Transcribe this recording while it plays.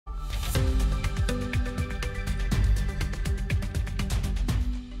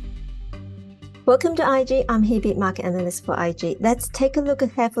Welcome to IG. I'm Hebe, market analyst for IG. Let's take a look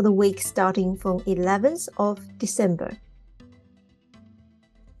ahead for the week starting from 11th of December.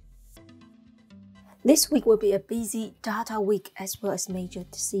 This week will be a busy data week as well as major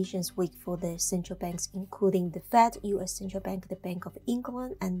decisions week for the central banks, including the Fed, US Central Bank, the Bank of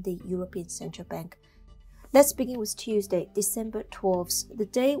England, and the European Central Bank. Let's begin with Tuesday, December 12th. The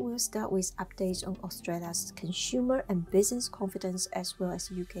day will start with updates on Australia's consumer and business confidence as well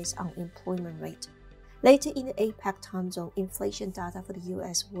as UK's unemployment rate. Later in the APAC time zone, inflation data for the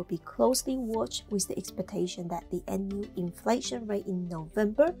US will be closely watched with the expectation that the annual inflation rate in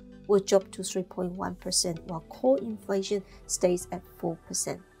November will drop to 3.1% while core inflation stays at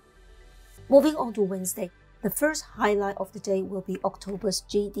 4%. Moving on to Wednesday, the first highlight of the day will be October's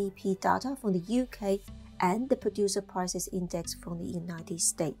GDP data from the UK and the Producer Prices Index from the United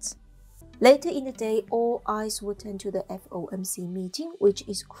States. Later in the day, all eyes will turn to the FOMC meeting, which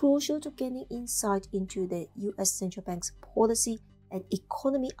is crucial to gaining insight into the US Central Bank's policy and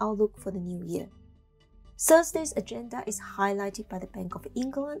economy outlook for the new year. Thursday's agenda is highlighted by the Bank of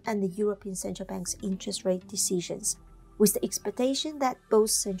England and the European Central Bank's interest rate decisions, with the expectation that both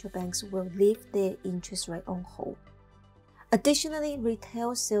central banks will leave their interest rate on hold. Additionally,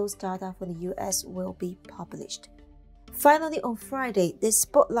 retail sales data for the US will be published. Finally, on Friday, the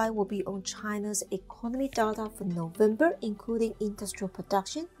spotlight will be on China's economy data for November, including industrial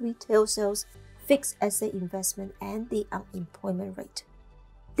production, retail sales, fixed asset investment, and the unemployment rate.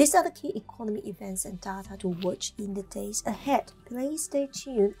 These are the key economy events and data to watch in the days ahead. Please stay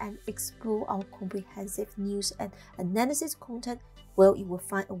tuned and explore our comprehensive news and analysis content where you will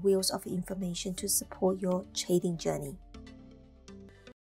find a wealth of information to support your trading journey.